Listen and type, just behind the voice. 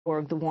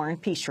Of the War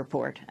and Peace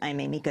Report, I'm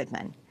Amy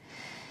Goodman.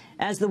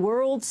 As the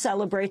world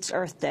celebrates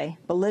Earth Day,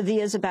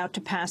 Bolivia is about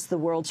to pass the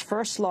world's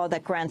first law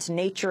that grants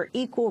nature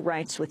equal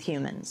rights with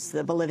humans.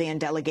 The Bolivian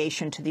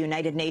delegation to the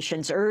United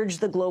Nations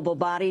urged the global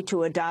body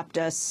to adopt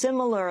a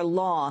similar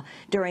law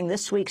during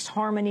this week's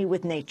Harmony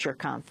with Nature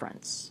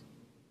conference.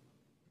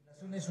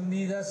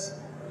 The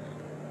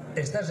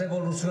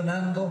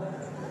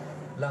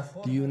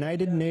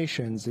United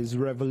Nations is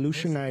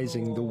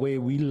revolutionizing the way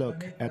we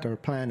look at our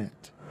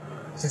planet.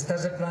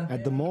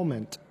 At the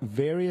moment,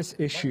 various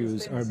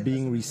issues are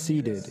being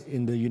reseeded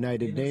in the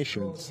United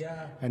Nations,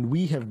 and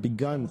we have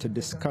begun to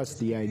discuss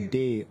the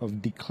idea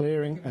of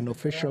declaring an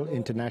official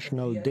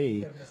International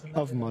Day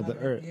of Mother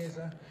Earth.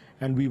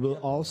 And we will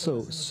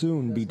also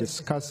soon be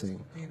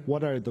discussing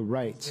what are the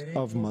rights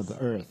of Mother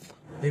Earth.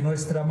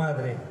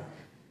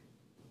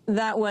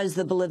 That was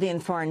the Bolivian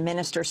foreign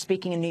minister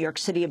speaking in New York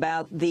City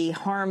about the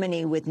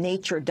Harmony with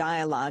Nature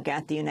dialogue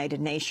at the United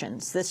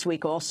Nations. This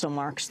week also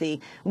marks the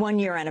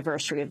one-year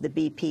anniversary of the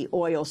BP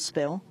oil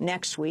spill.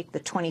 Next week, the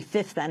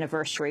 25th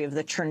anniversary of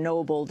the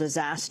Chernobyl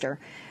disaster.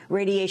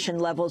 Radiation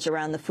levels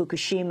around the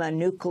Fukushima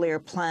nuclear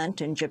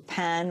plant in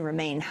Japan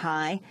remain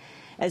high.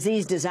 As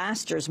these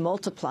disasters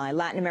multiply,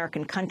 Latin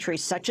American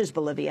countries such as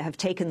Bolivia have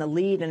taken the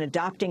lead in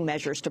adopting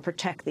measures to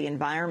protect the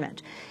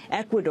environment.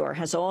 Ecuador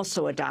has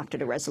also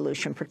adopted a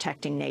resolution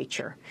protecting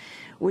nature.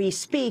 We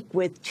speak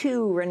with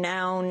two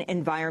renowned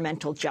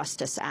environmental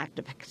justice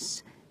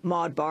activists,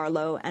 Maud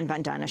Barlow and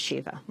Vandana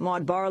Shiva.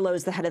 Maud Barlow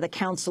is the head of the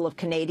Council of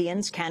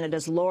Canadians,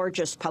 Canada's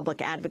largest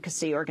public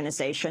advocacy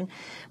organization.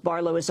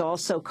 Barlow is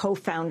also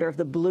co-founder of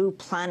the Blue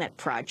Planet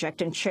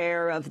Project and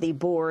chair of the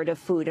board of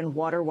Food and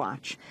Water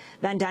Watch.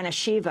 Vandana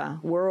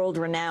Shiva,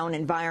 world-renowned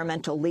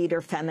environmental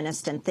leader,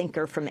 feminist, and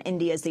thinker from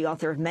India, is the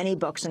author of many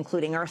books,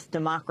 including Earth,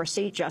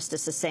 Democracy,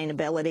 Justice,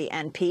 Sustainability,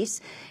 and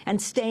Peace,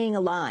 and Staying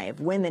Alive,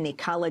 Women,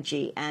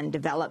 Ecology, and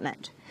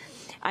Development.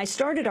 I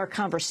started our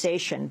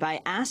conversation by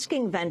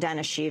asking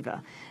Vandana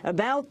Shiva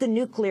about the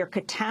nuclear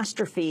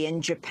catastrophe in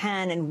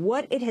Japan and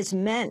what it has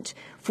meant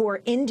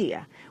for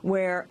India,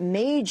 where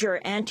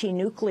major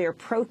anti-nuclear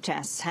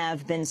protests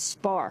have been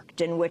sparked,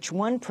 in which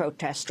one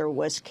protester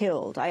was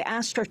killed. I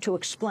asked her to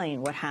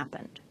explain what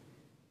happened.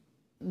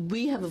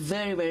 We have a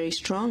very, very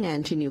strong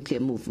anti-nuclear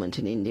movement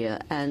in India,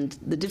 and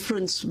the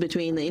difference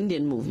between the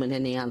Indian movement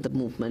and any other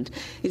movement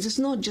is it's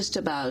not just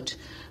about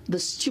the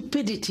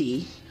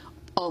stupidity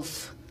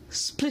of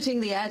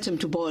splitting the atom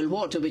to boil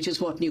water, which is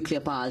what nuclear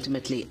power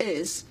ultimately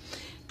is,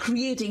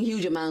 creating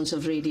huge amounts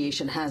of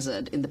radiation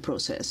hazard in the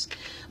process.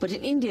 But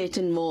in India, it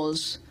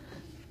involves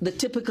the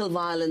typical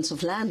violence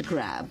of land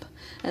grab.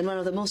 And one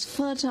of the most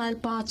fertile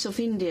parts of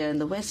India in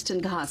the Western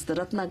Ghats, the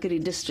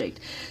Ratnagiri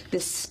district,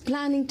 they're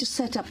planning to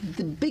set up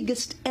the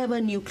biggest ever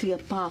nuclear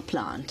power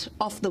plant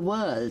of the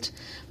world,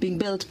 being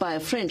built by a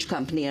French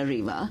company,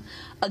 Areva,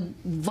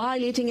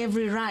 violating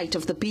every right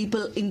of the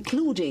people,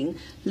 including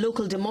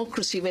local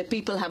democracy, where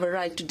people have a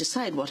right to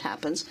decide what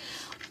happens.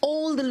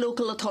 All the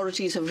local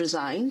authorities have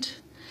resigned,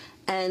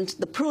 and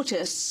the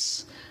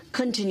protests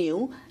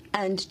continue.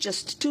 And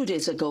just 2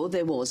 days ago,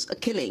 there was a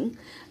killing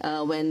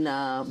when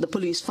the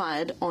police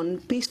fired on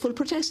peaceful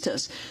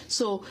protesters.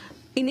 So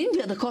in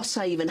India, the costs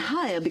are even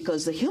higher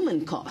because the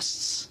human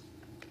costs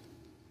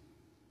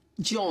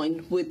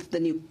join with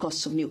the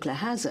costs of nuclear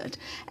hazard.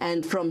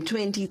 And from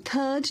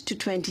 23rd to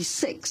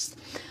 26th,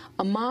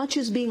 a march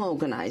is being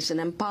organized,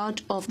 and I'm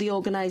part of the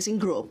organizing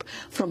group,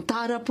 from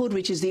Tarapur,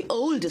 which is the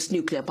oldest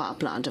nuclear power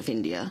plant of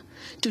India,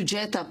 to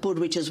Jaitapur,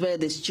 which is where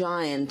this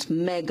giant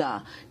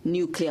mega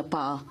nuclear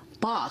power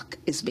park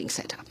is being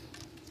set up.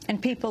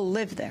 And people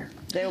live there.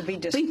 They'll be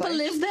displaced. People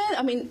live there.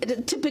 I mean,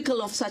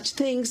 typical of such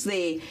things.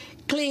 They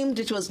claimed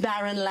it was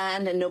barren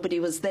land and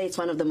nobody was there. It's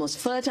one of the most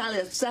fertile.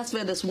 That's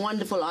where this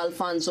wonderful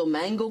Alfonso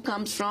mango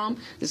comes from,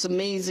 this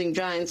amazing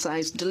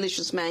giant-sized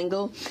delicious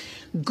mango.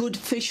 Good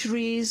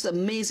fisheries,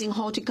 amazing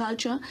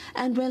horticulture,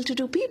 and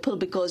well-to-do people,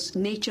 because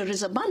nature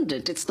is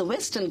abundant. It's the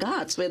Western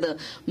Ghats where the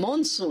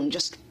monsoon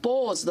just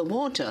pours the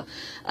water,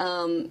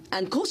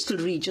 and coastal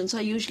regions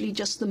are usually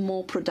just the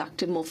more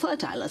productive, more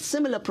fertile. A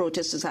similar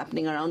protest is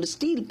happening around a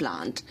steel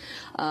plant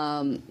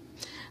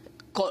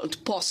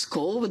called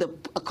POSCO, with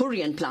a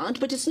Korean plant,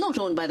 but it's not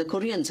owned by the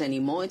Koreans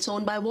anymore. It's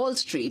owned by Wall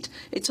Street.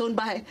 It's owned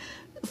by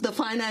the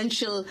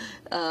financial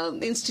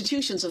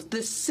institutions of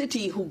this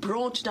city who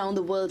brought down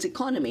the world's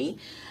economy.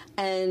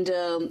 And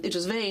it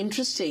was very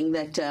interesting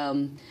that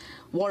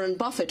Warren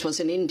Buffett was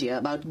in India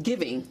about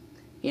giving,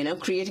 you know,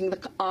 creating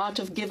the art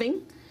of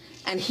giving.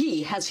 And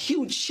he has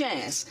huge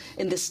shares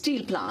in the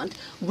steel plant,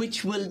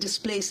 which will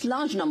displace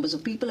large numbers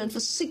of people. And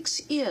for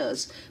 6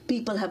 years,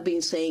 people have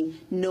been saying,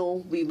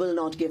 no, we will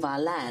not give our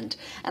land.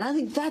 And I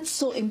think that's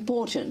so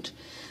important,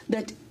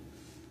 that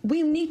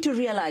we need to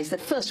realize that,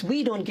 first,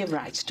 we don't give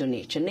rights to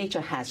nature. Nature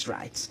has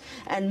rights.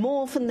 And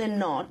more often than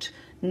not,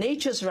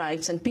 nature's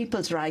rights and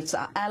people's rights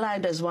are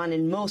allied as one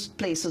in most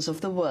places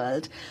of the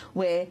world,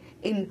 where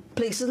in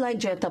places like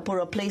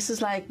Jaitapur or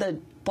places like the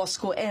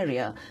POSCO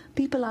area,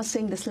 people are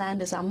saying this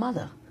land is our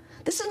mother.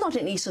 This is not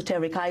an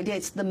esoteric idea.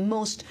 It's the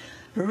most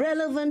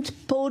relevant,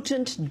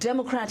 potent,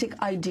 democratic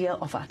idea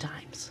of our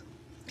times.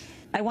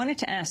 I wanted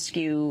to ask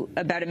you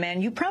about a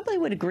man you probably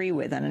would agree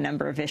with on a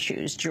number of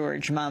issues,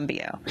 George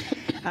Mombio.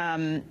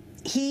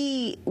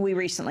 We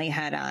recently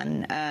had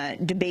on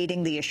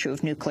debating the issue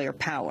of nuclear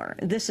power.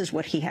 This is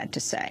what he had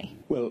to say.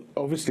 Well,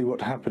 obviously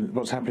what's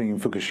happening in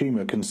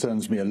Fukushima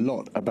concerns me a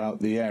lot about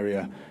the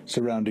area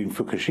surrounding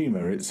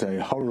Fukushima. It's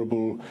a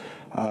horrible,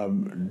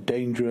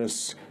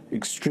 dangerous,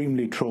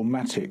 extremely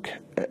traumatic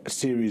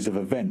series of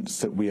events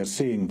that we are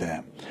seeing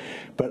there.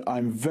 But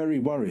I'm very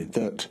worried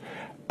that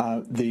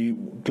the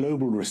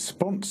global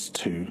response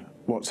to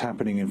what's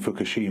happening in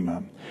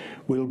Fukushima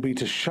will be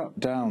to shut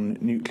down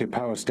nuclear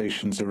power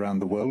stations around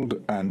the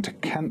world and to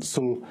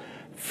cancel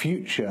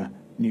future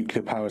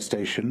nuclear power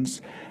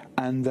stations,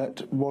 and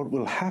that what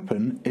will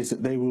happen is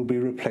that they will be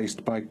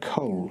replaced by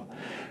coal.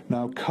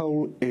 Now,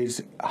 coal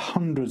is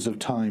hundreds of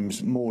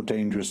times more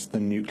dangerous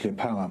than nuclear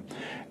power.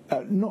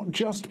 Not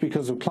just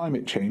because of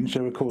climate change,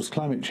 though of course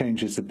climate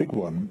change is the big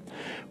one,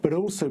 but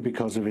also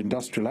because of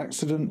industrial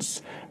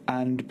accidents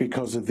and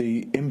because of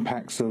the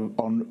impacts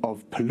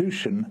of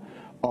pollution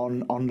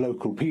on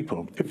local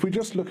people. If we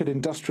just look at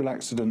industrial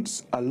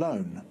accidents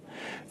alone,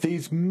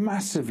 these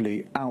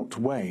massively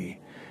outweigh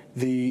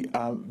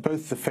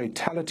both the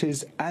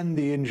fatalities and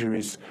the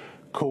injuries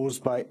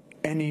caused by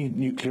any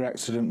nuclear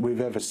accident we've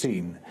ever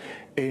seen.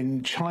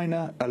 In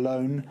China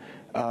alone,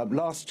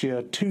 last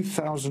year,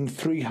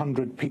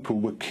 2,300 people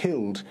were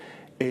killed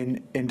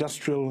in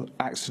industrial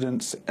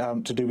accidents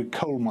to do with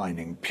coal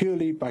mining.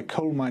 Purely by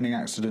coal mining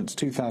accidents,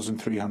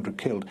 2,300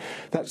 killed.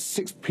 That's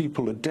 6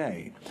 people a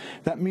day.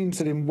 That means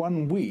that in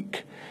 1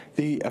 week,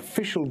 the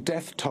official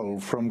death toll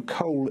from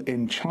coal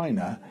in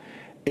China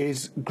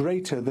is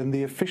greater than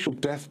the official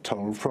death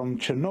toll from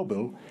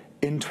Chernobyl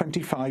in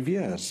 25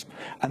 years.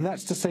 And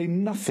that's to say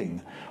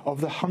nothing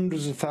of the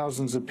hundreds of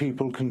thousands of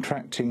people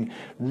contracting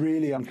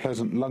really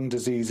unpleasant lung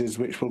diseases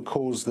which will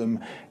cause them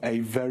a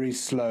very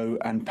slow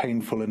and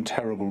painful and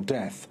terrible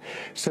death.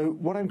 So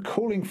what I'm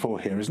calling for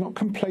here is not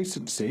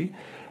complacency.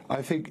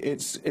 I think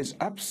it's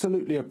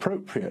absolutely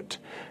appropriate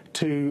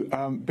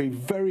to be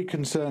very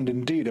concerned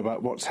indeed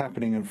about what's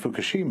happening in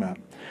Fukushima.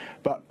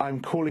 But I'm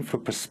calling for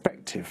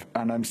perspective,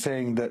 and I'm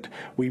saying that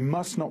we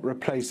must not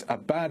replace a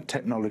bad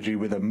technology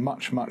with a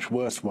much, much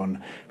worse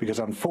one, because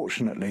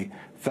unfortunately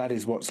that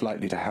is what's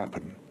likely to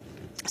happen.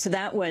 So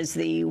that was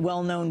the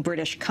well-known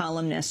British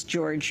columnist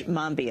George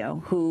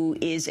Mombio, who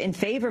is in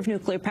favor of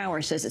nuclear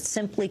power, says it's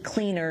simply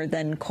cleaner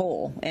than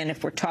coal. And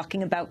if we're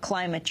talking about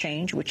climate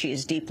change, which he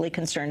is deeply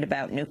concerned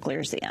about, nuclear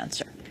is the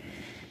answer.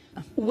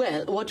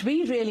 Well, what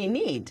we really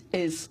need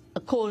is a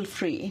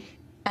coal-free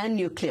and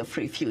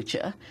nuclear-free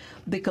future,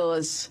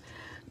 because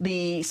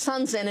the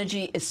sun's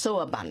energy is so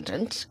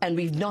abundant, and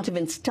we've not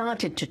even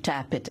started to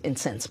tap it in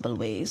sensible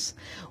ways.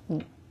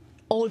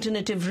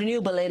 Alternative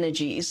renewable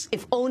energies,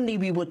 if only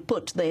we would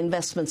put the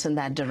investments in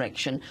that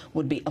direction,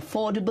 would be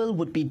affordable,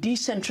 would be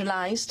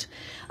decentralized.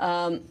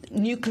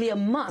 Nuclear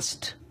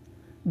must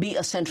be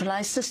a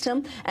centralized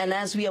system, and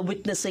as we are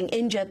witnessing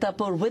in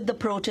Jetapur with the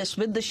protests,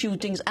 with the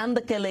shootings and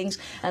the killings,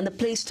 and the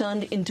place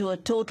turned into a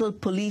total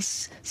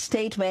police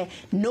state where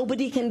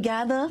nobody can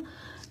gather,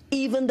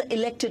 even the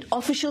elected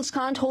officials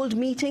can't hold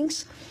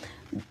meetings,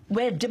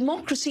 where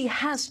democracy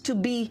has to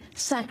be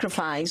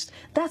sacrificed,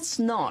 that's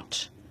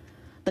not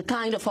the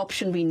kind of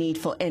option we need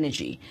for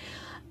energy.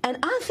 And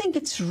I think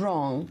it's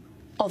wrong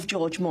of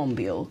George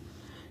Mombio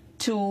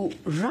to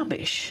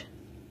rubbish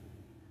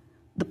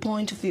the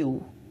point of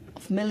view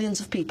of millions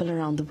of people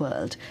around the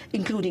world,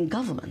 including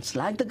governments,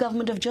 like the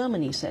government of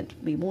Germany said,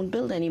 we won't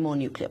build any more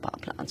nuclear power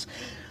plants.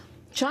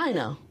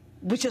 China,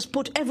 which has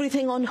put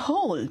everything on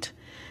hold.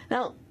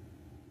 Now,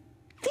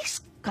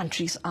 these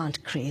countries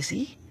aren't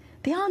crazy.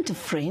 They aren't a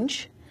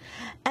fringe.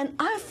 And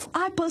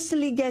I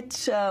personally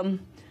get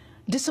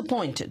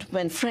disappointed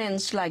when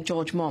friends like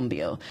George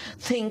Mombio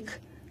think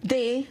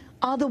they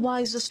are the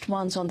wisest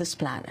ones on this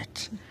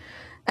planet.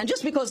 And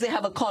just because they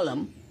have a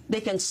column,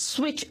 they can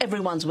switch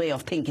everyone's way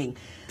of thinking.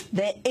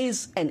 There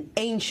is an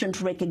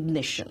ancient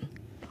recognition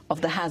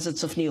of the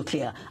hazards of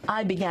nuclear.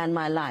 I began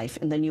my life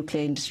in the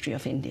nuclear industry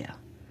of India.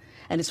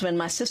 And it's when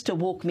my sister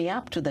woke me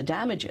up to the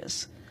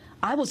damages.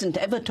 I wasn't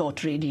ever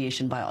taught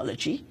radiation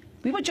biology.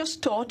 We were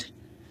just taught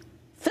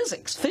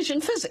physics, fission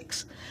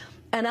physics.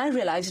 And I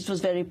realized it was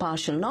very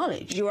partial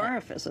knowledge. You are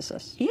a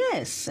physicist.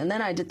 Yes, and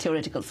then I did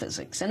theoretical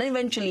physics. And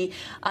eventually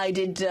I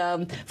did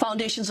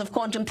foundations of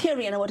quantum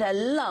theory. And what I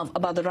love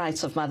about the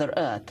rights of Mother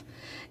Earth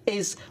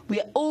is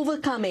we are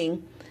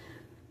overcoming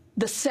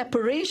the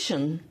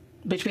separation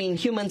between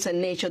humans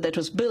and nature that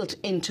was built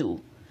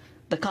into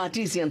the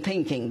Cartesian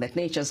thinking that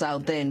nature's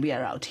out there and we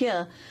are out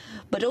here,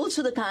 but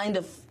also the kind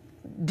of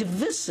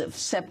divisive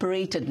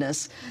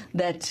separatedness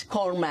that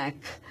Cormac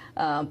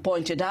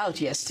pointed out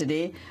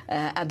yesterday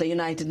at the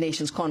United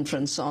Nations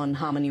Conference on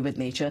Harmony with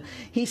Nature.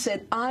 He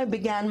said, I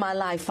began my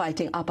life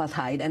fighting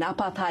apartheid, and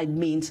apartheid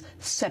means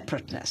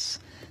separateness.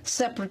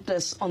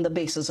 Separateness on the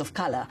basis of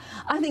color.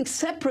 I think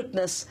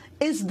separateness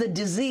is the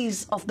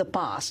disease of the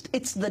past.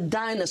 It's the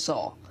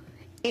dinosaur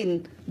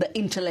in the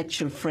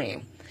intellectual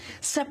frame.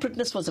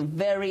 Separateness was a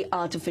very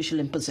artificial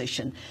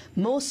imposition.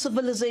 Most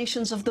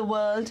civilizations of the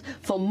world,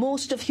 for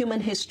most of human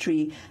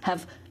history,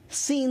 have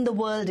seen the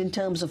world in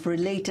terms of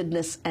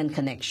relatedness and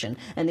connection.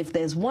 And if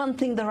there's one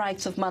thing the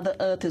rights of Mother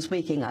Earth is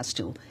waking us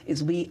to,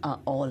 is we are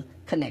all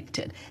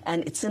connected.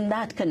 And it's in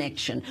that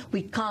connection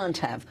we can't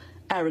have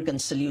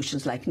arrogant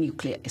solutions like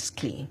nuclear is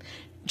clean.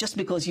 Just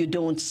because you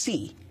don't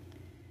see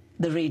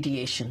the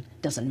radiation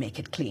doesn't make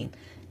it clean.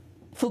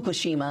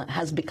 Fukushima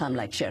has become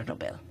like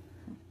Chernobyl,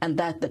 and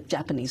that the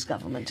Japanese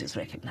government is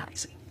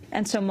recognizing.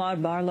 And so,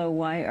 Maud Barlow,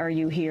 why are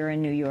you here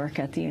in New York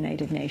at the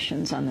United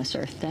Nations on this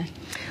Earth Day?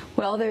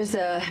 Well, there's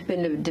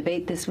been a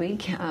debate this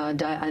week, an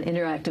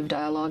interactive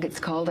dialogue,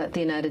 it's called, at the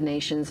United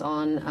Nations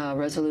on a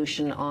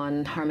resolution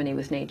on harmony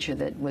with nature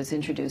that was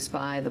introduced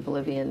by the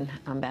Bolivian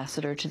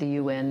ambassador to the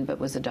UN but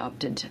was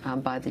adopted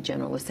by the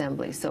General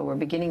Assembly. So we're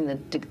beginning the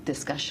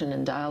discussion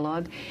and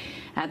dialogue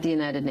at the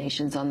United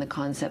Nations on the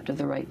concept of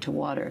the right to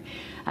water.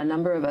 A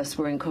number of us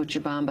were in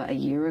Cochabamba a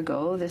year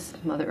ago, this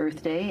Mother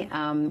Earth Day,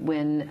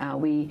 when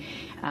we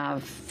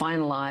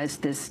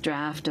finalized this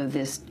draft of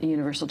this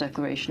Universal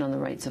Declaration on the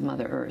Rights of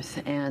Mother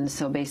Earth. And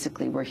so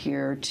basically we're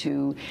here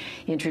to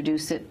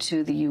introduce it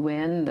to the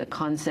UN. The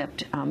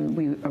concept,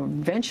 we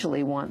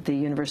eventually want the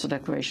Universal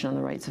Declaration on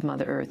the Rights of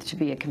Mother Earth to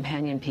be a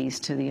companion piece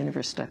to the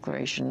Universal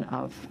Declaration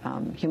of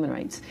Human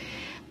Rights.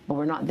 Well,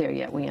 we're not there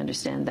yet, we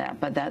understand that,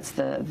 but that's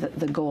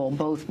the goal,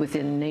 both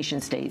within nation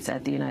states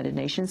at the United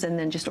Nations and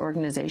then just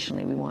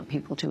organizationally. We want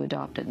people to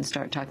adopt it and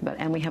start talking about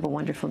it. And we have a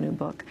wonderful new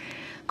book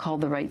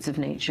called The Rights of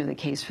Nature, The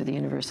Case for the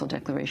Universal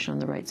Declaration on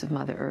the Rights of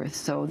Mother Earth.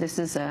 So this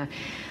is a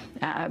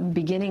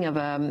beginning of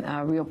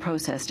a real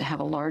process to have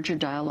a larger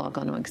dialogue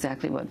on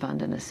exactly what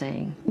Vandana is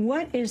saying.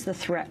 What is the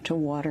threat to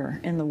water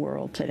in the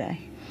world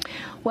today?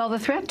 Well, the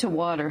threat to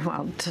water,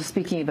 well,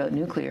 speaking about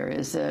nuclear,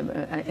 is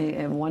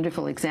a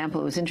wonderful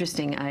example. It was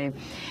interesting. I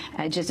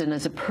just, and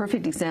it's a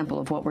perfect example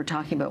of what we're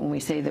talking about when we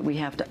say that we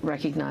have to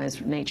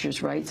recognize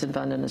nature's rights, and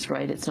Vandana's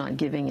right. It's not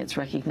giving, it's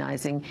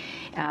recognizing.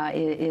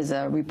 It is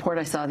a report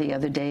I saw the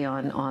other day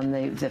on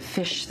the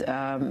fish,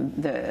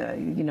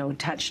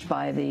 touched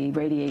by the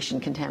radiation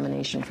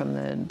contamination from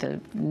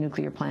the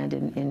nuclear plant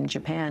in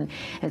Japan.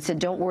 It said,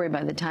 don't worry,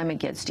 by the time it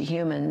gets to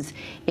humans,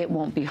 it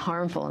won't be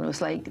harmful. And it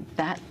was like,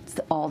 that's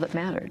all that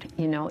mattered.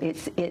 You know,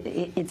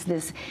 it's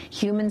this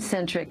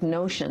human-centric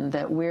notion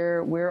that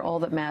we're all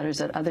that matters,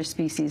 that other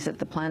species, that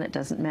the planet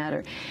doesn't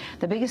matter.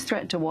 The biggest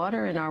threat to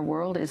water in our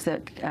world is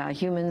that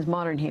humans,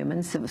 modern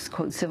humans,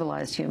 quote,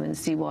 civilized humans,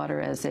 see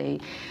water as a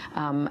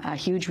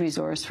huge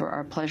resource for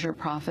our pleasure,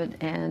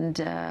 profit, and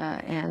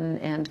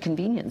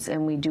convenience,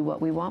 and we do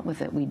what we want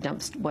with it. We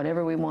dump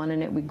whatever we want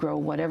in it. We grow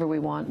whatever we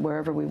want,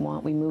 wherever we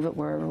want. We move it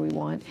wherever we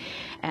want,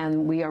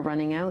 and we are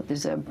running out.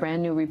 There's a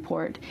brand new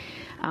report.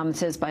 It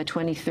says by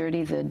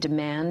 2030, the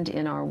demand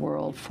in our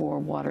world for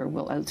water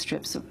will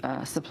outstrip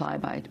supply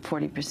by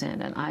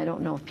 40%. And I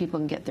don't know if people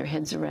can get their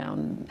heads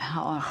around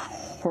how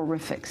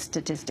horrific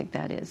statistic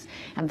that is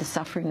and the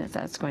suffering that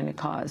that's going to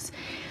cause.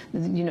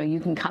 You know,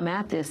 you can come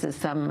at this as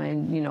some,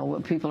 you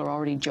know, people are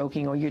already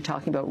joking, or you're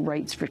talking about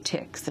rights for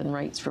ticks and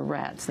rights for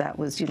rats. That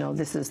was, you know,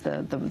 this is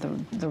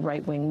the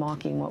right wing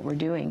mocking what we're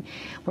doing.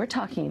 We're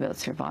talking about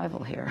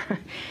survival here.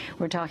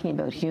 We're talking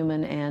about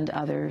human and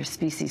other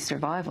species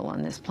survival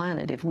on this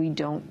planet. If we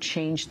don't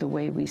change the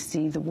way we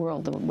see the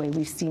world, the way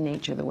we see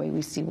nature, the way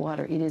we see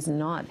water, it is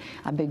not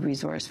a big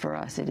resource for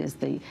us. It is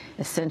the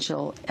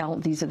essential,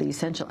 these are the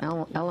essential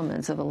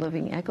elements of a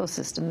living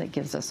ecosystem that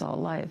gives us all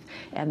life.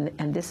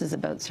 And this is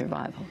about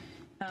survival.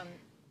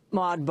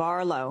 Maud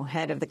Barlow,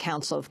 head of the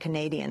Council of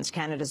Canadians,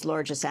 Canada's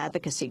largest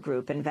advocacy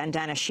group, and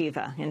Vandana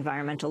Shiva,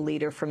 environmental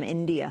leader from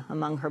India,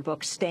 among her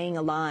books Staying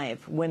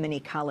Alive, Women,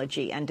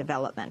 Ecology and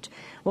Development.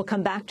 We'll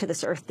come back to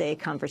this Earth Day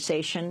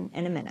conversation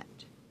in a minute.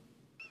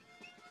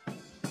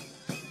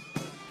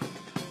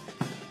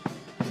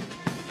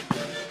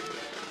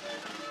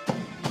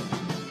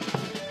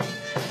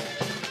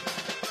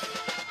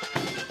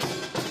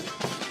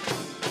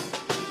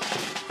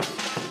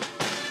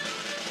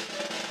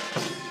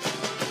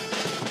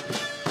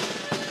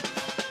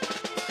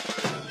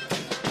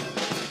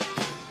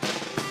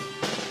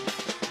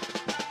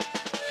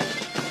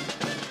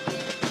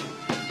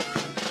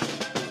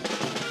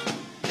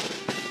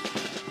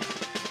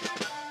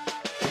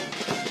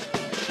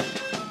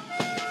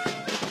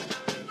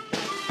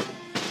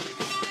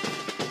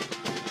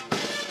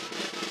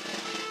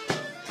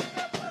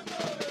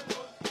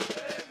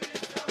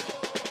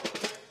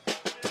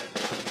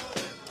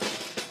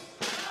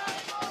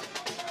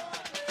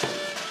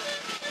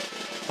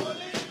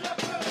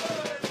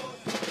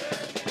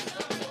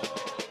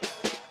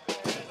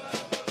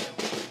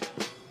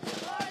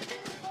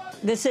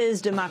 This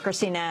is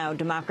Democracy Now!,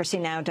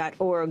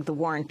 democracynow.org, The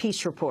War and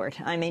Peace Report.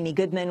 I'm Amy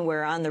Goodman.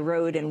 We're on the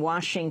road in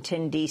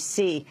Washington,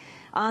 D.C.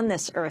 On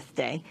this Earth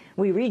Day,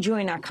 we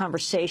rejoin our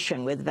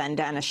conversation with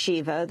Vandana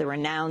Shiva, the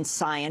renowned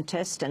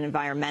scientist and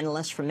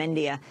environmentalist from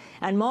India,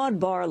 and Maud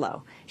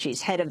Barlow.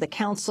 She's head of the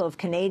Council of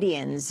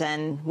Canadians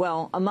and,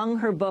 well, among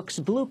her books,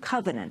 Blue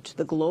Covenant,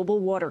 The Global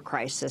Water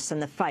Crisis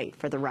and the Fight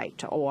for the Right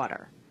to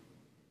Water.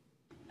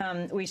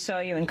 We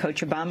saw you in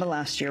Cochabamba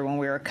last year when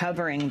we were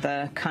covering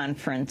the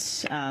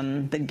conference,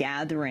 the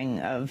gathering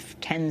of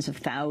tens of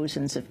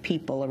thousands of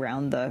people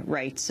around the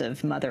rights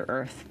of Mother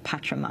Earth,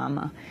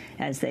 Pachamama,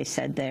 as they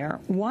said there.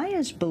 Why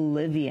is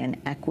Bolivia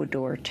and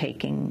Ecuador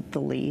taking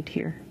the lead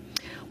here?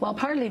 Well,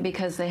 partly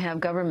because they have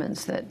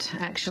governments that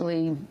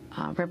actually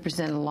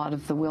represent a lot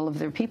of the will of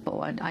their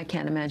people. I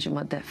can't imagine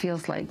what that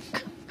feels like.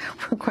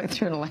 We're going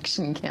through an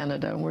election in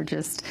Canada, and we're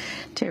just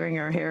tearing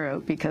our hair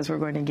out because we're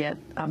going to get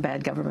a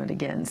bad government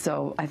again.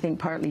 So I think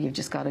partly you've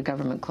just got a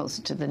government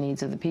closer to the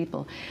needs of the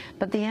people.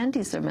 But the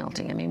Andes are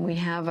melting. I mean, we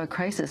have a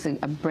crisis.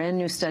 A brand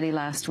new study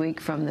last week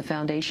from the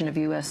Foundation of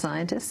U.S.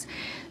 Scientists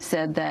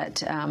said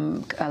that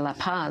La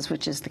Paz,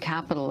 which is the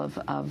capital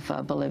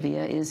of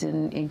Bolivia, is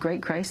in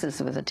great crisis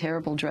with a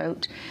terrible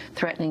drought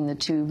threatening the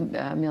 2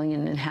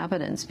 million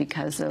inhabitants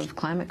because of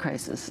climate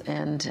crisis.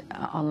 And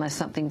unless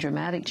something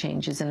dramatic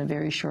changes in a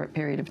very short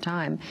period of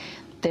time,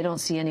 they don't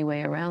see any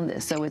way around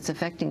this. So it's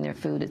affecting their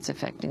food, it's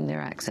affecting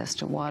their access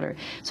to water.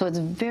 So it's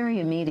very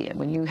immediate.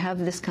 When you have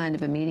this kind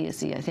of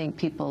immediacy, I think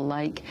people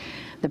like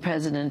the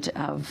president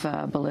of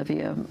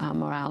Bolivia,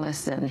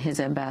 Morales, and his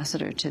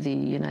ambassador to the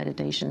United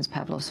Nations,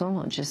 Pablo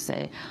Solon, just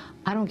say,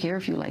 I don't care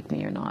if you like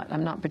me or not.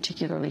 I'm not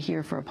particularly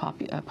here for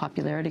a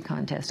popularity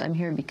contest. I'm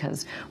here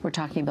because we're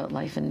talking about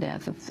life and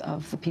death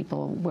of the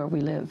people where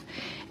we live.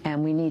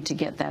 And we need to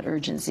get that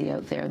urgency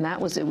out there. And that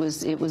was, it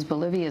was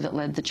Bolivia that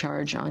led the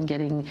charge on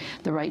getting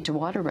the right to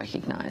water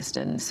recognized.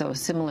 And so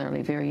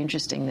similarly, very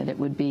interesting that it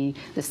would be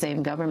the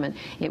same government.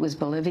 It was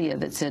Bolivia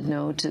that said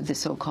no to the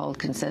so-called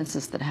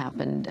consensus that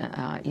happened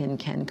in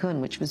Cancun,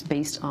 which was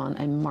based on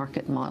a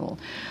market model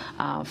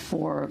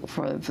for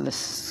the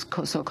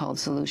so-called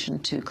solution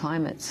to climate.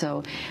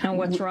 So, and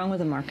what's wrong with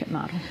the market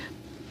model?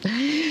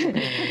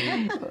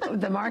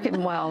 The market,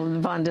 well,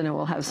 Vandana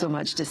will have so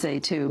much to say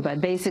too,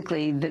 but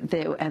basically,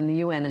 and the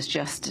UN has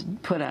just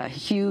put a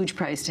huge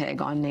price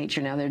tag on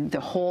nature. Now, the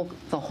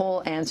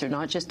whole answer,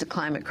 not just to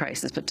climate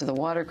crisis, but to the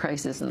water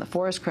crisis and the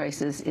forest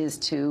crisis, is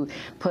to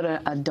put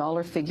a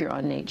dollar figure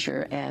on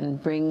nature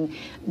and bring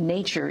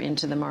nature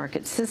into the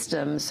market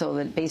system, so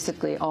that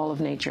basically all of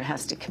nature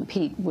has to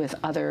compete with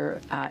other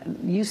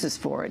uses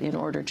for it in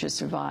order to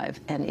survive.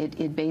 And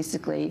it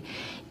basically,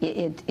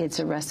 it's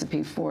a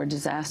recipe for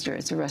disaster.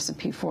 It's a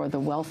recipe for the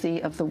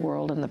wealthy of the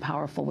world and the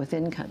powerful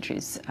within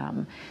countries,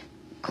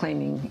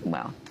 claiming,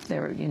 well,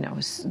 they're,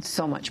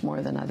 so much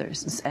more than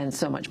others and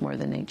so much more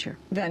than nature.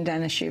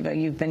 Vandana Shiva,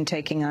 you've been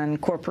taking on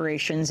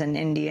corporations in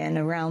India and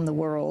around the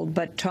world,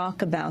 but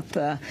talk about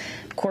the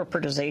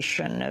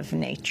corporatization of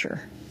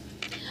nature.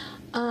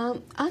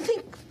 I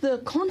think the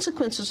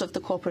consequences of the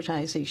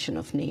corporatization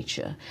of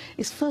nature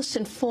is first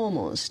and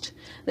foremost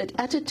that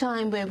at a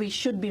time where we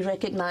should be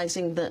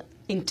recognizing the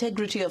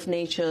integrity of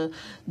nature,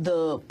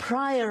 the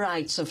prior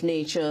rights of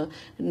nature,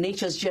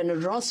 nature's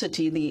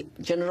generosity, the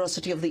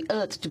generosity of the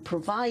earth to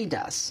provide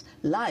us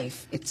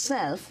life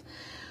itself,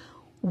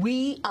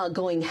 we are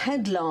going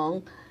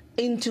headlong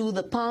into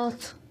the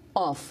path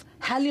of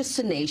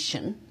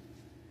hallucination,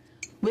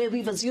 where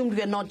we've assumed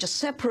we are not just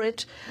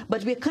separate,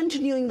 but we're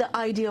continuing the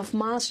idea of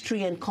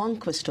mastery and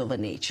conquest over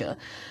nature,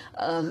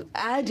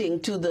 adding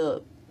to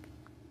the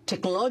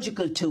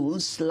technological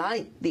tools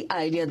like the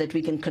idea that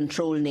we can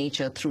control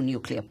nature through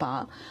nuclear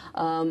power.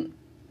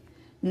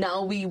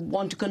 Now we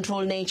want to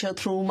control nature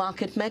through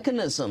market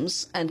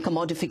mechanisms and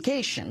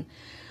commodification.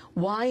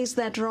 Why is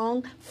that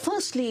wrong?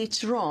 Firstly,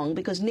 it's wrong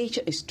because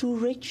nature is too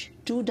rich,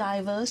 too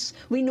diverse.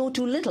 We know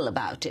too little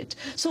about it.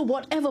 So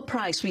whatever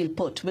price we'll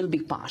put will be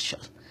partial.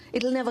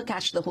 It'll never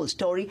catch the whole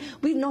story.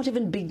 We've not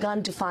even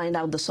begun to find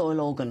out the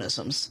soil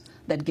organisms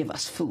that give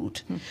us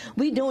food.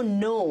 We don't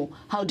know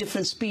how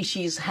different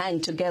species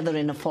hang together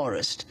in a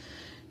forest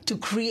to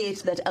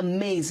create that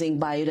amazing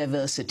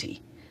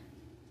biodiversity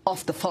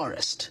of the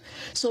forest.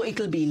 So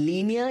it'll be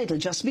linear, it'll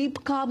just be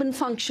carbon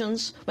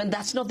functions, when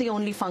that's not the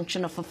only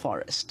function of a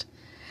forest.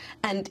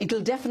 And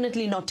it'll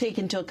definitely not take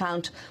into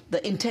account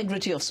the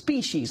integrity of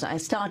species. I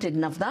started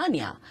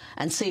Navdanya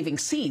and saving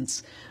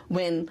seeds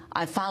when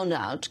I found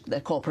out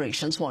that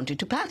corporations wanted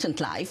to patent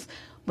life.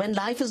 When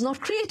life is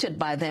not created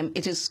by them,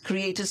 it is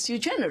created sui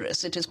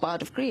generis. It is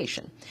part of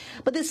creation.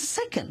 But there's a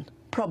second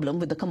problem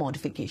with the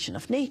commodification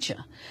of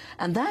nature,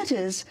 and that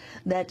is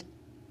that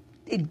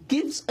it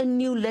gives a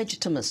new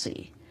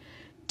legitimacy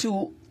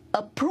to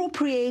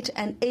appropriate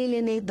and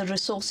alienate the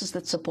resources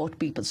that support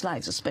people's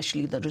lives,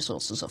 especially the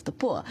resources of the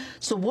poor.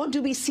 So what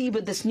do we see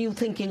with this new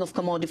thinking of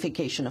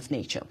commodification of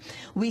nature?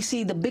 We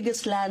see the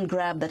biggest land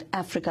grab that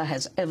Africa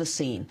has ever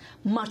seen,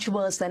 much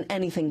worse than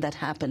anything that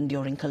happened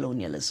during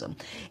colonialism.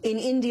 In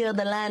India,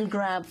 the land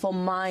grab for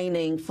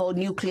mining, for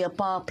nuclear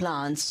power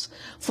plants,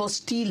 for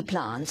steel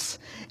plants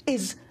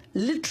is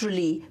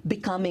literally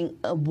becoming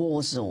a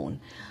war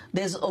zone.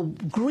 There's a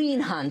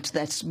green hunt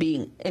that's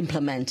being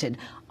implemented.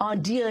 Our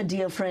dear,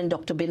 dear friend,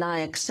 Dr.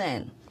 Binayak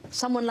Sen,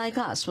 someone like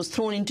us, was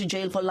thrown into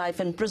jail for life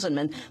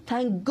imprisonment.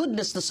 Thank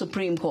goodness the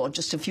Supreme Court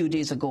just a few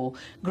days ago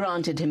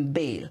granted him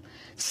bail,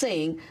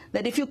 saying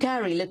that if you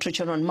carry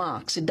literature on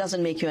Marx, it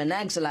doesn't make you an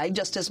Naxalite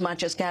just as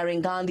much as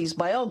carrying Gandhi's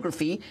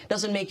biography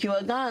doesn't make you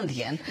a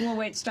Gandhian. Well,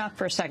 wait, stop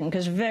for a second,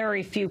 because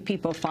very few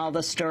people follow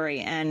the story.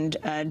 And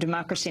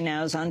Democracy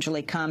Now!'s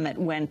Anjali Kamat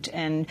went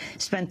and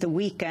spent the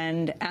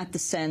weekend at the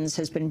Sens,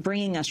 has been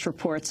bringing us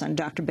reports on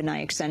Dr.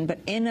 Binayak Sen. But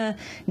in a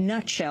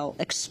nutshell,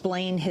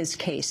 explain his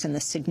case and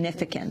the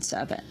significance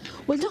of it.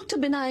 Well, Dr.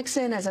 Binayak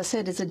Sen, as I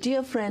said, is a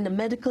dear friend, a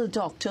medical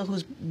doctor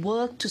who's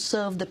worked to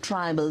serve the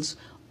tribals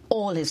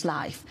all his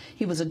life.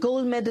 He was a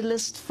gold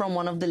medalist from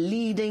one of the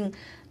leading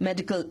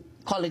medical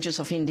colleges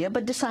of India,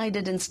 but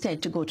decided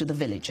instead to go to the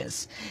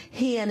villages.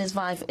 He and his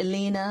wife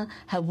Elena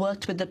have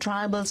worked with the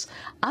tribals.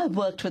 I've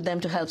worked with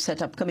them to help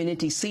set up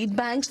community seed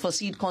banks for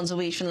seed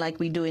conservation like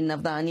we do in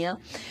Navdanya.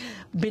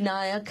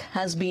 Binayak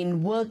has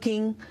been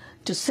working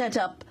to set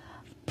up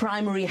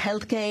primary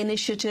healthcare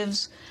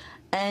initiatives,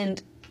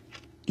 and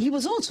he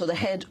was also the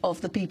head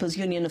of the People's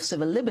Union of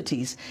Civil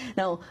Liberties.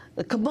 Now,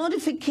 the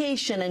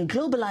commodification and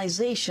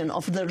globalization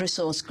of the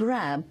resource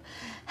grab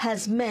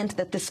has meant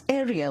that this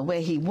area where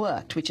he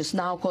worked, which is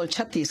now called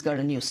Chhattisgarh,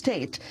 a new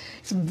state,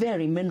 is a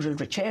very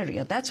mineral-rich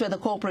area. That's where the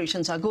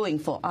corporations are going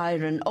for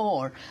iron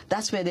ore.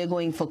 That's where they're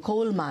going for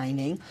coal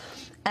mining.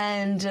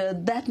 And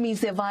that means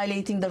they're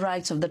violating the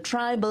rights of the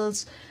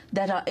tribals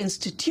that are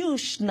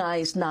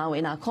institutionalized now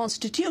in our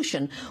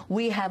constitution.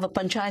 We have a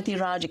Panchayati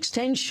Raj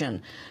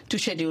extension to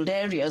scheduled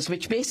areas,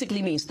 which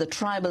basically means the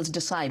tribals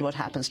decide what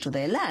happens to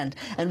their land.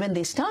 And when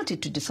they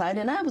started to decide,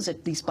 and I was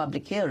at these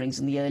public hearings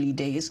in the early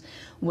days,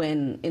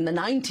 when in the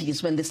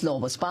 90s, when this law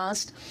was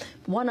passed,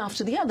 one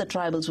after the other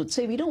tribals would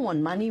say, we don't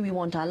want money, we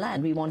want our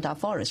land, we want our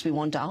forest, we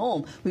want our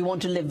home, we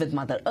want to live with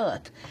Mother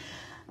Earth.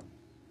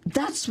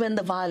 That's when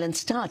the violence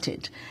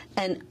started.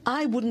 And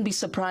I wouldn't be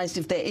surprised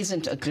if there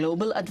isn't a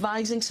global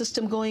advising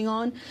system going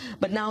on.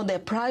 But now there are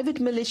private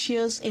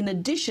militias in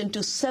addition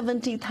to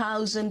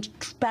 70,000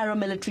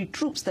 paramilitary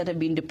troops that have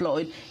been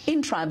deployed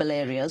in tribal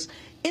areas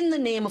in the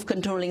name of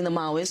controlling the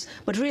Maoists,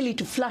 but really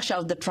to flush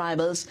out the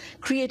tribals,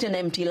 create an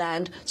empty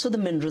land so the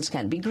minerals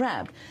can be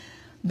grabbed.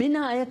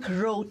 Binayak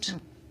wrote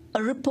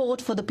a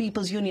report for the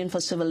People's Union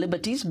for Civil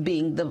Liberties,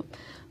 being the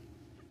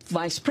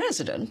vice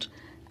president,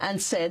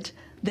 and said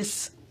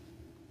this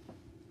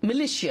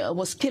militia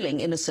was killing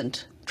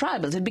innocent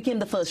tribals. It became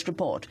the first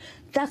report.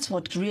 That's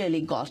what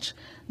really got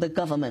the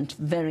government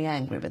very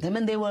angry with him,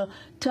 and they were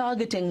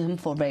targeting him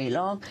for very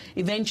long.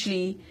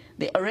 Eventually,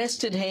 they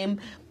arrested him,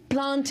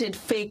 planted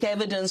fake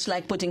evidence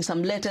like putting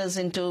some letters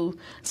into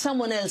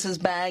someone else's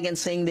bag and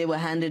saying they were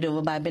handed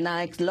over by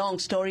Binayak. Long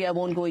story, I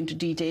won't go into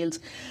details.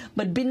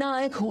 But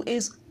Binayak, who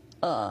is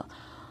a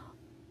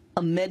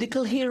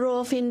medical hero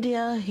of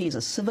India, he's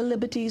a civil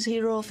liberties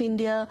hero of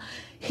India,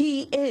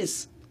 he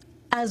is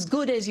as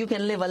good as you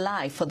can live a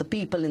life for the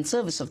people, in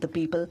service of the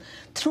people,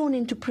 thrown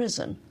into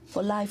prison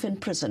for life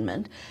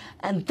imprisonment.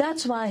 And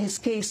that's why his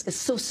case is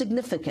so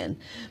significant,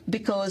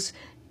 because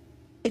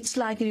it's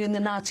like in the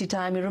Nazi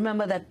time, you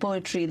remember that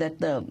poetry that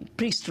the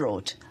priest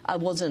wrote, I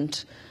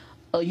wasn't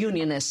a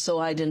unionist, so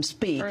I didn't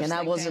speak, and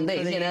I wasn't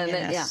there. You know,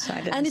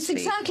 and it's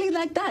exactly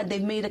like that.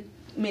 They've made a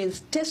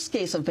test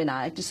case of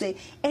Binayak to say,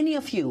 any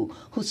of you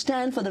who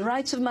stand for the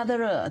rights of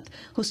Mother Earth,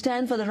 who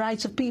stand for the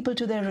rights of people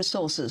to their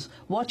resources,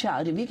 watch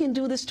out. If we can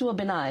do this to a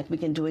Binayak, we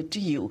can do it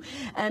to you.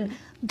 And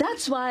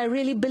that's why I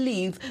really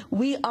believe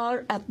we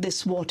are at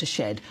this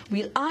watershed.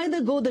 We'll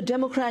either go the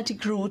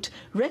democratic route,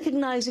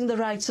 recognizing the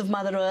rights of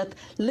Mother Earth,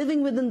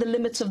 living within the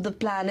limits of the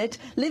planet,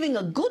 living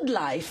a good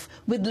life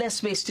with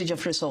less wastage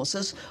of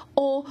resources,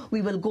 or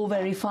we will go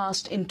very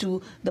fast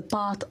into the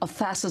path of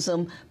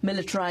fascism,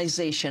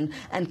 militarization,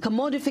 and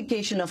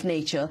commodification of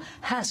nature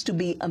has to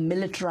be a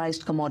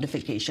militarized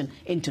commodification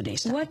in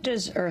today's time. What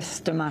does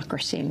Earth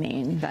democracy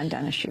mean,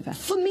 Vandana Shiva?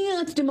 For me,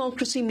 Earth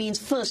democracy means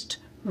first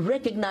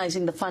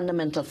recognizing the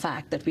fundamental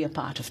fact that we are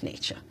part of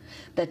nature,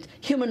 that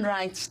human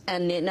rights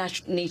and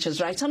nature's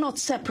rights are not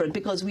separate,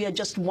 because we are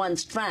just one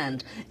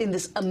strand in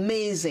this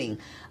amazing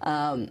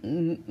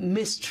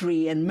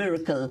mystery and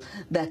miracle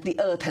that the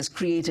Earth has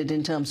created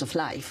in terms of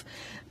life.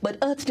 But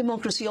Earth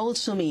democracy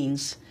also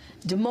means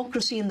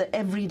democracy in the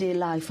everyday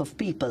life of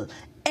people,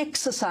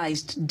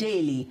 exercised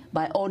daily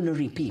by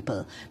ordinary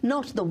people,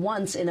 not the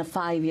once in a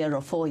 5-year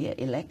or 4-year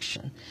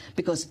election.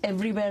 Because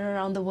everywhere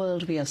around the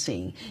world we are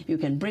seeing, you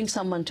can bring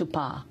someone to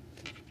power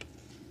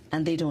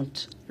and they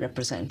don't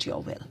represent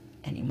your will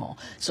anymore.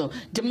 So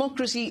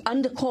democracy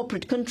under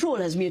corporate control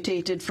has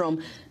mutated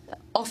from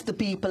of the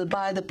people,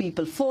 by the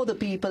people, for the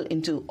people,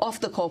 into of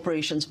the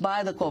corporations,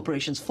 by the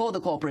corporations, for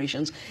the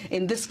corporations.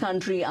 In this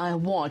country, I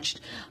have watched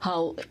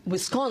how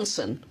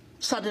Wisconsin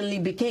suddenly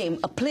became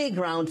a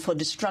playground for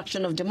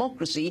destruction of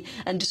democracy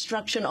and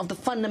destruction of the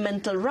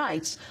fundamental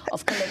rights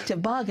of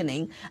collective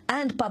bargaining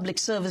and public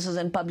services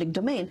and public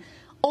domain,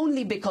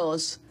 only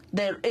because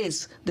there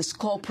is this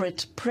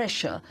corporate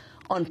pressure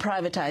on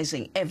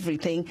privatizing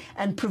everything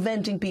and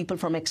preventing people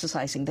from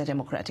exercising their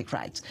democratic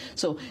rights.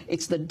 So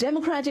it's the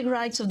democratic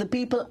rights of the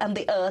people and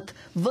the earth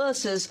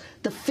versus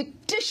the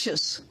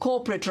fictitious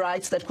corporate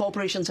rights that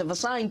corporations have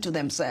assigned to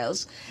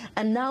themselves,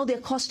 and now they're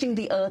costing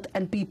the earth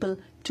and people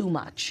too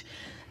much.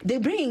 They're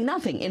bringing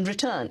nothing in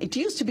return. It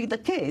used to be the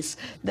case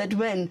that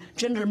when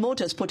General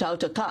Motors put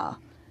out a car,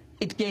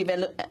 it gave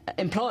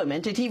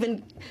employment. It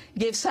even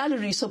gave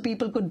salaries so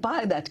people could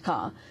buy that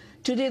car.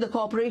 Today, the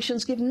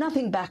corporations give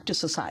nothing back to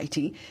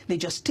society. They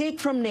just take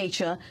from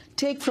nature,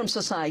 take from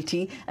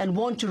society, and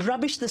want to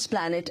rubbish this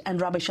planet and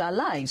rubbish our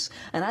lives.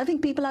 And I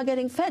think people are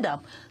getting fed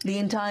up. The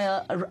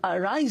entire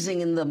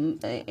rising in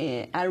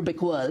the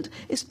Arabic world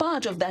is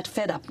part of that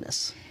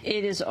fed-upness.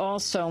 It is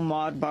also,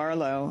 Maud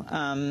Barlow,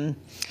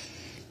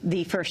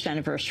 the first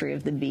anniversary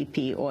of the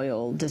BP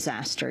oil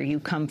disaster. You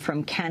come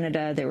from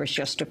Canada. There was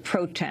just a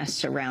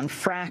protest around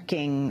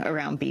fracking,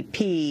 around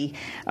BP,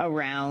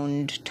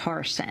 around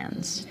tar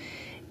sands.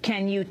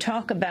 Can you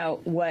talk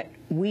about what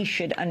we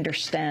should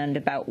understand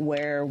about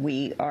where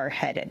we are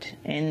headed?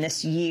 In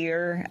this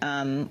year,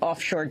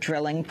 offshore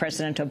drilling,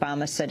 President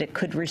Obama said it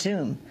could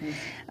resume.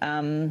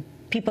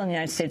 People in the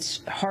United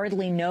States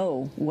hardly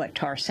know what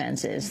tar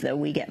sands is, though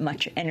we get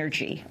much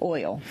energy,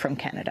 oil, from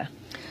Canada.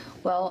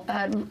 Well,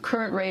 at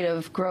current rate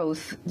of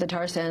growth, the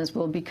tar sands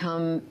will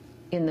become,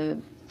 in the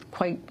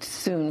quite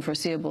soon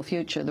foreseeable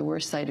future, the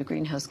worst site of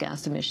greenhouse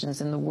gas emissions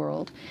in the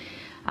world.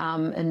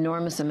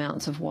 Enormous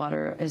amounts of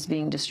water is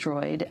being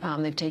destroyed.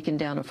 They've taken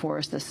down a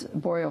forest, this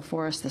boreal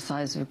forest the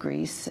size of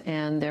Greece,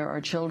 and there are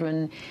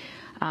children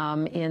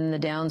in the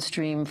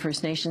downstream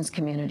First Nations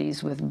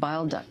communities with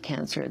bile duct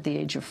cancer at the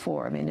age of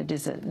 4. I mean, it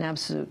is an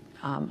absolute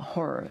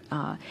horror.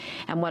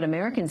 And what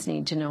Americans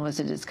need to know is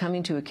that it's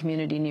coming to a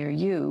community near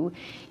you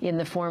in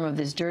the form of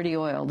this dirty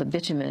oil, the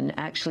bitumen,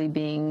 actually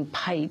being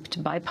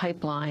piped by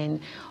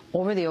pipeline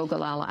over the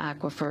Ogallala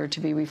Aquifer to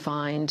be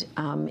refined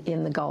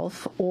in the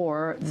Gulf,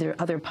 or there are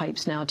other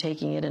pipes now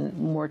taking it and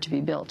more to be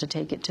built to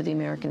take it to the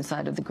American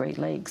side of the Great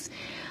Lakes.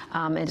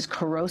 It is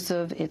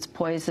corrosive, it's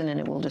poison, and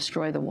it will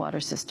destroy the water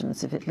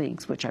systems if it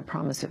leaks, which I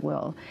promise it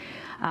will.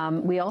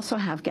 We also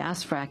have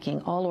gas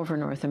fracking all over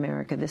North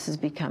America. This has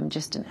become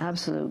just an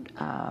absolute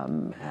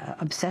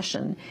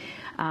obsession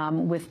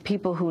with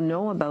people who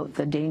know about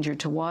the danger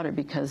to water,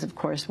 because, of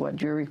course,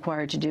 what you're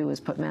required to do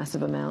is put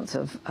massive amounts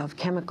of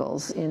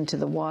chemicals into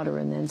the water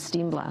and then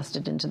steam blast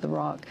it into the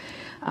rock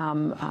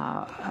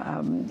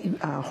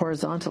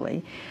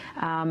horizontally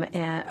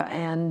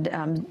and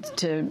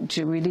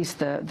to release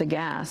the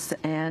gas.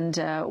 And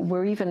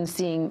we're even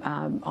seeing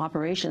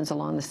operations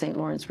along the St.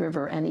 Lawrence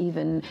River, and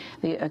even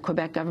the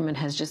Quebec government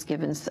has just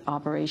given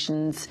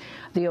operations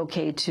the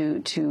okay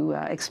to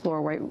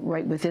explore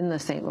right within the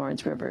St.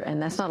 Lawrence River.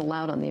 And that's not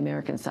allowed on the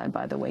American side,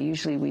 by the way.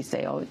 Usually we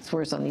say, oh, it's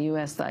worse on the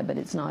U.S. side, but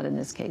it's not in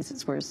this case.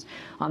 It's worse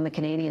on the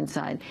Canadian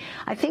side.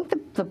 I think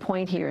the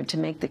point here, to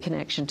make the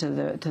connection to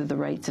the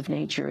rights of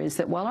nature, is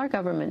that while our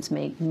governments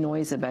make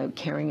noise about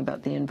caring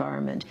about the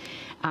environment,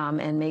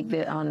 and make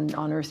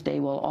on Earth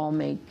Day we'll all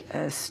make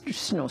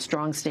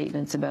strong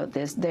statements about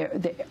this,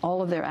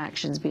 all of their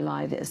actions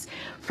belie this.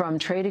 From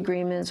trade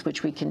agreements,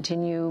 which we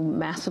continue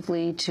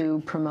massively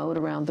to promote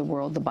around the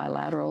world, the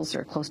bilaterals,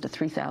 there are close to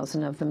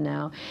 3,000 of them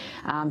now,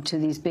 to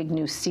these big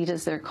new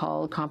CETAs, they're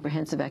called,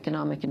 Comprehensive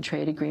Economic and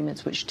Trade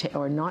Agreements, which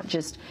are not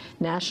just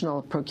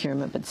national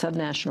procurement, but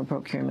subnational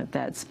procurement.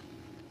 That's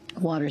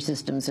water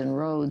systems and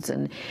roads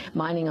and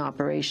mining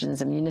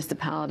operations and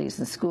municipalities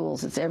and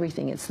schools. It's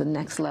everything. It's the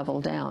next level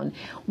down,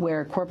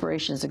 where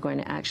corporations are going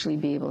to actually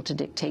be able to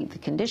dictate the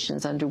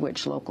conditions under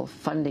which local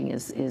funding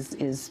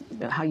is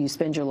how you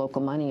spend your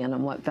local money and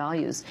on what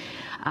values,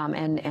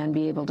 and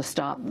be able to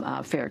stop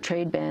fair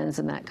trade bans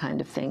and that kind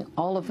of thing.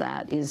 All of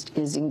that is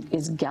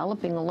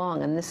galloping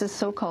along, and this is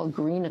so-called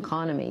green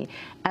economy,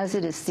 as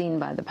it is seen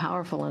by the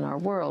powerful in our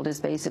world, is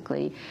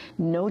basically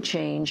no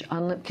change,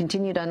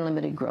 continued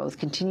unlimited growth,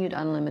 continued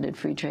unlimited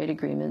free trade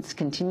agreements,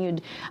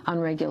 continued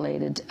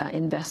unregulated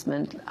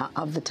investment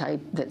of the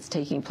type that's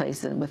taking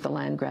place with the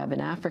land grab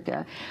in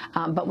Africa,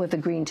 but with the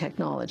green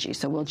technology.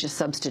 So we'll just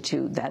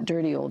substitute that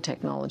dirty old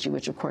technology,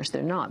 which of course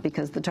they're not,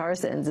 because the tar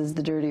sands is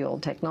the dirty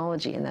old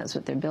technology, and that's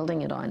what they're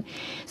building it on.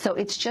 So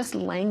it's just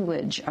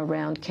language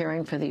around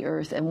caring for the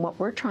earth. And what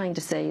we're trying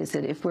to say is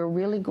that if we're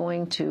really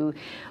going to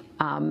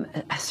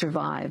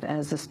survive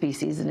as a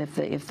species, and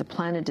if the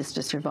planet is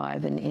to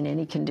survive in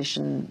any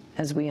condition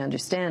as we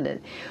understand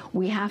it,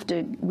 we have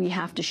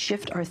to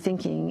shift our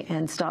thinking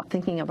and stop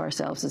thinking of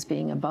ourselves as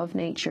being above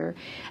nature,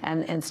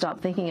 and stop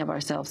thinking of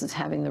ourselves as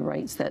having the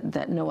rights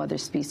that no other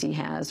species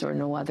has, or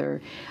no other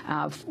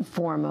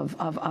form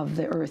of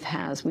the earth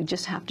has. We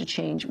just have to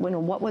change.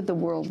 What would the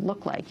world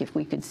look like if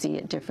we could see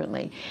it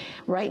differently?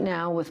 Right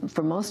now,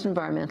 for most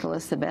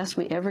environmentalists, the best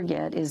we ever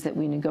get is that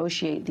we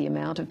negotiate the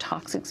amount of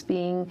toxics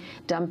being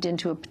dumped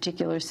into a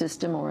particular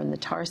system or in the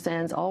tar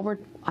sands. All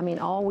I mean,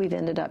 all we've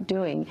ended up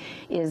doing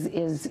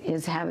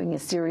is having a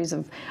series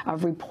of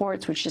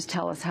reports which just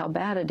tell us how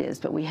bad it is,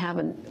 but we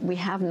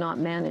have not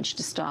managed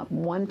to stop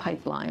one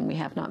pipeline. We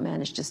have not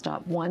managed to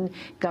stop one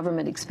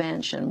government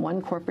expansion,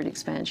 one corporate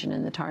expansion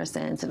in the tar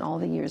sands in all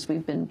the years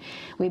we've been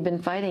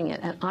fighting it.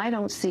 And I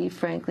don't see,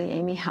 frankly,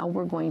 Amy, how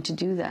we're going to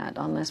do that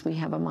unless we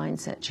have a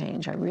mindset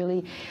change.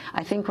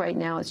 I think right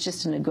now it's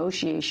just a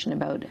negotiation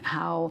about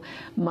how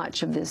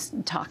much of this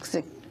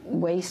toxic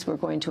waste we're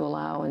going to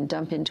allow and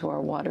dump into our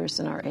waters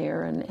and our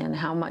air, and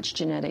how much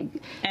genetic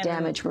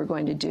damage we're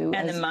going to do.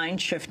 And the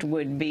mind shift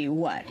would be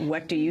what?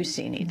 What do you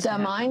see needs to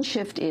happen? The mind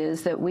shift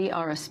is that we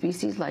are a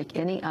species like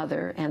any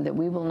other, and that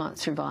we will not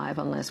survive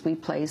unless we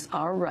place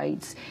our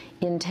rights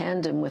in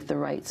tandem with the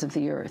rights of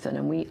the earth.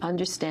 And we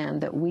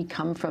understand that we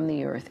come from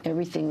the earth.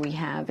 Everything we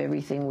have,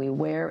 everything we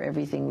wear,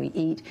 everything we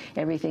eat,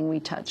 everything we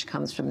touch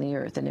comes from the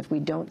earth. And if we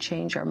don't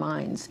change our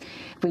minds,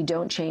 if we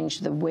don't change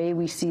the way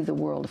we see the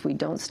world, if we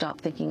don't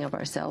stop thinking of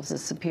ourselves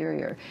as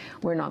superior,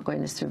 we're not going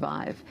to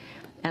survive.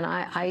 And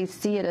I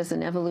see it as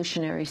an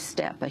evolutionary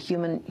step,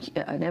 an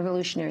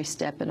evolutionary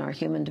step in our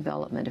human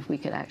development if we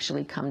could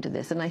actually come to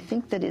this. And I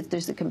think that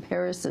there's a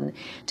comparison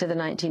to the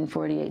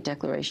 1948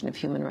 Declaration of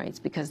Human Rights,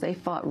 because they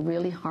fought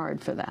really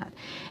hard for that.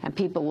 And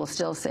people will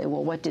still say,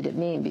 well, what did it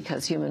mean?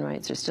 Because human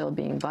rights are still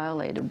being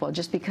violated. Well,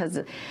 just because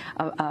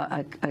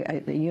a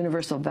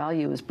universal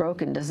value is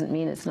broken doesn't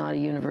mean it's not a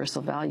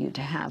universal value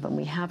to have. And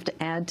we have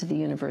to add to the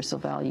universal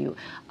value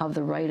of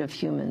the right of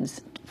humans,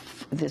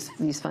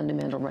 these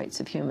fundamental rights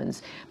of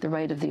humans, the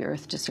right of the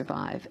earth to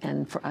survive,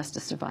 and for us to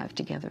survive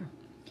together.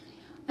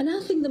 And I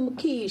think the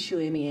key issue,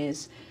 Amy,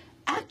 is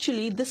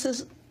actually this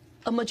is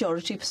a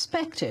majority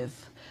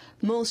perspective.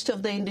 Most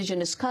of the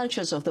indigenous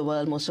cultures of the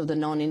world, most of the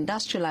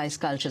non-industrialized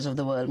cultures of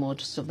the world,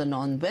 most of the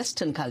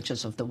non-Western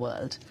cultures of the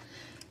world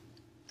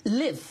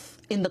live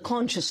in the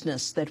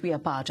consciousness that we are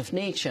part of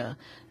nature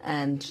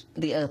and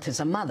the earth is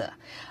a mother.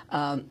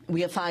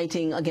 We are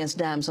fighting against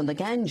dams on the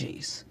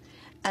Ganges.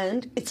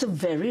 And it's a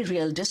very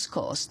real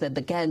discourse that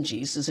the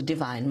Ganges is a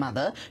divine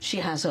mother. She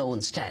has her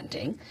own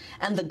standing,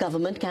 and the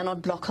government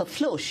cannot block her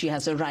flow. She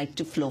has a right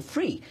to flow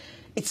free.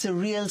 It's a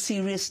real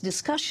serious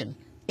discussion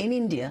in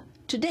India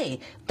today.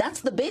 That's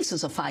the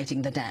basis of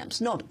fighting the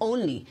dams, not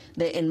only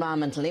the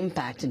environmental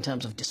impact in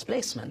terms of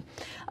displacement,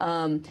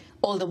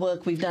 all the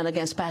work we've done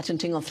against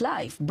patenting of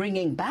life,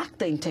 bringing back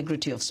the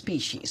integrity of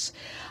species.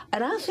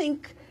 And I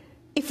think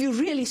if you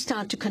really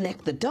start to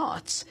connect the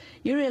dots,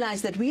 you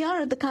realize that we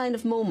are at the kind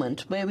of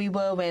moment where we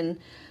were when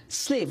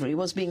slavery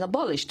was being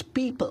abolished.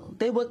 People,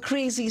 they were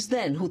crazies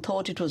then who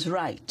thought it was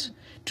right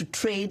to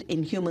trade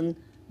in human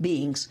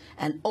beings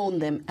and own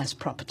them as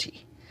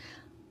property.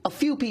 A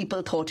few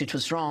people thought it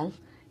was wrong.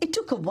 It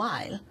took a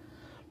while,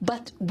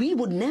 but we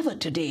would never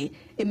today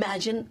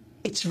imagine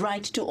it's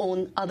right to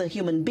own other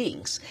human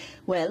beings.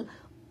 Well,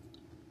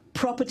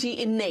 property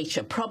in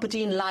nature,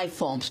 property in life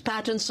forms,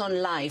 patents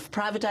on life,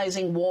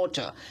 privatizing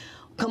water,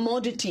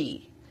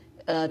 commodity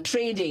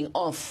trading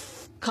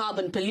of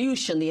carbon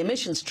pollution, the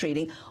emissions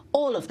trading,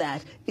 all of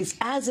that is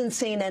as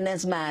insane and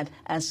as mad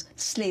as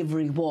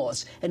slavery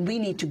was. And we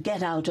need to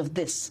get out of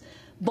this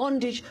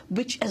bondage,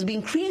 which has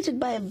been created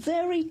by a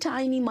very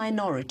tiny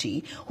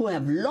minority who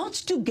have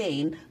lots to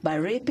gain by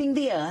raping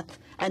the earth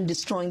and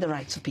destroying the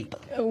rights of people.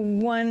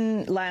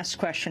 One last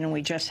question, and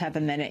we just have a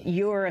minute.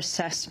 Your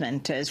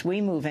assessment as we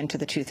move into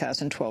the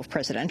 2012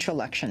 presidential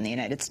election in the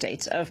United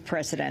States of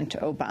President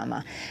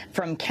Obama,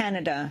 from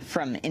Canada,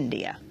 from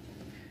India.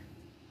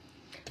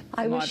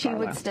 I wish he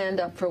would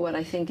stand up for what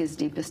I think is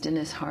deepest in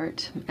his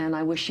heart, and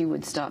I wish he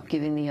would stop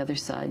giving the other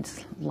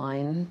side's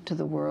line to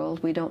the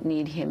world. We don't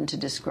need him to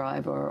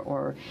describe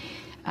or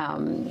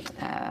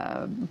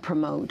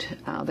promote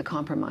the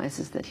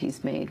compromises that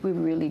he's made. We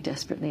really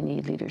desperately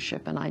need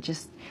leadership, and I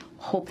just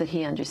hope that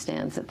he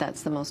understands that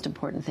that's the most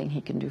important thing he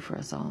can do for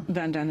us all.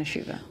 Vandana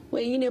Shiva.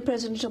 Well, you know,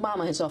 President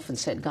Obama has often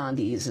said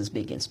Gandhi is his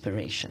big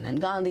inspiration,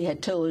 and Gandhi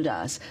had told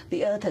us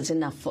the earth has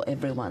enough for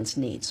everyone's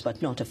needs,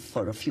 but not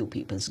for a few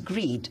people's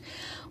greed.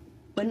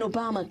 When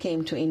Obama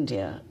came to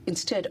India,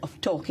 instead of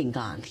talking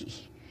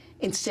Gandhi,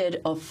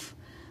 instead of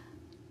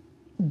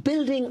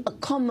building a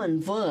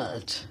common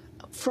world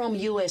from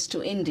US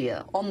to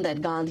India on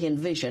that Gandhian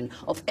vision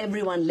of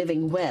everyone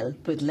living well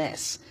with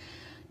less,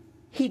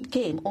 he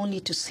came only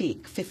to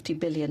seek $50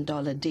 billion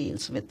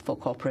deals for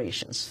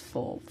corporations,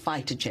 for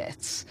fighter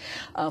jets,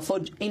 for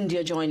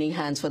India joining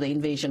hands for the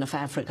invasion of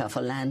Africa, for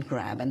land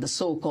grab, and the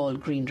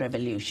so-called Green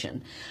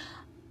Revolution.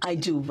 I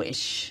do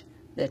wish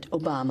that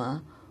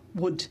Obama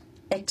would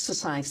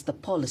exercise the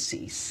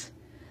policies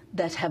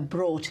that have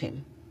brought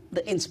him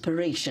the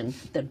inspiration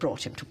that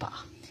brought him to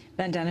power.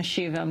 Vandana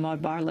Shiva,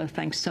 Maud Barlow,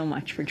 thanks so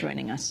much for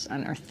joining us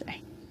on Earth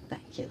Day.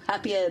 Thank you.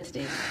 Happy Earth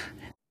Day.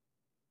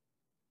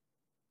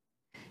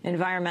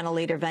 Environmental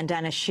leader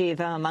Vandana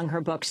Shiva, among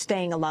her books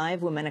Staying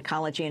Alive, Women,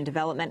 Ecology and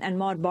Development, and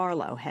Maud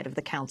Barlow, head of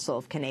the Council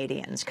of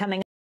Canadians. Coming